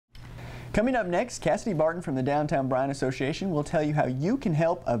Coming up next, Cassidy Barton from the Downtown Bryan Association will tell you how you can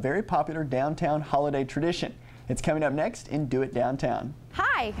help a very popular downtown holiday tradition. It's coming up next in Do It Downtown.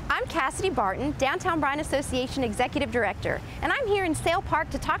 Hi, I'm Cassidy Barton, Downtown Bryan Association Executive Director, and I'm here in Sale Park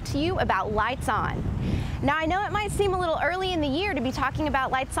to talk to you about Lights On. Now, I know it might seem a little early in the year to be talking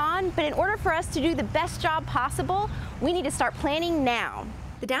about Lights On, but in order for us to do the best job possible, we need to start planning now.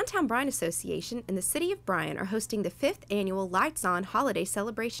 The Downtown Bryan Association and the City of Bryan are hosting the 5th annual Lights On holiday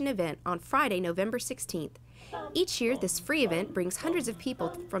celebration event on Friday, November 16th. Each year, this free event brings hundreds of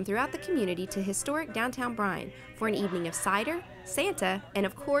people from throughout the community to historic downtown Bryan for an evening of cider, Santa, and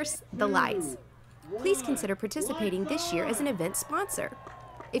of course, the lights. Please consider participating this year as an event sponsor.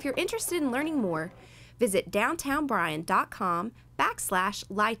 If you're interested in learning more, visit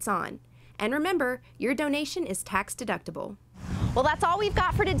downtownbryan.com/lightson. And remember, your donation is tax deductible. Well, that's all we've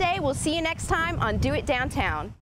got for today. We'll see you next time on Do It Downtown.